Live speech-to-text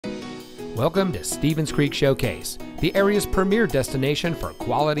Welcome to Stevens Creek Showcase, the area's premier destination for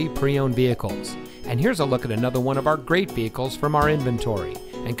quality pre-owned vehicles. And here's a look at another one of our great vehicles from our inventory,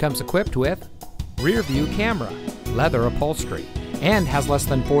 and comes equipped with rear view camera, leather upholstery, and has less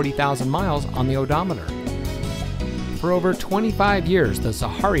than 40,000 miles on the odometer. For over 25 years, the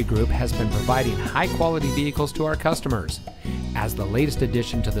Sahari Group has been providing high-quality vehicles to our customers. As the latest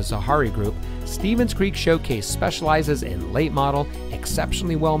addition to the Sahari Group, Stevens Creek Showcase specializes in late model,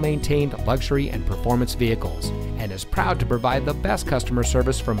 exceptionally well-maintained luxury and performance vehicles, and is proud to provide the best customer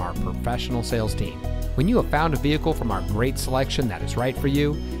service from our professional sales team. When you have found a vehicle from our great selection that is right for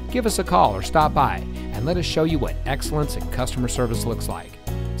you, give us a call or stop by and let us show you what excellence in customer service looks like.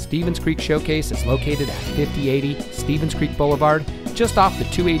 Stevens Creek Showcase is located at 5080 Stevens Creek Boulevard, just off the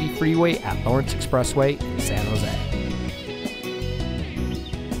 280 freeway at Lawrence Expressway in San Jose.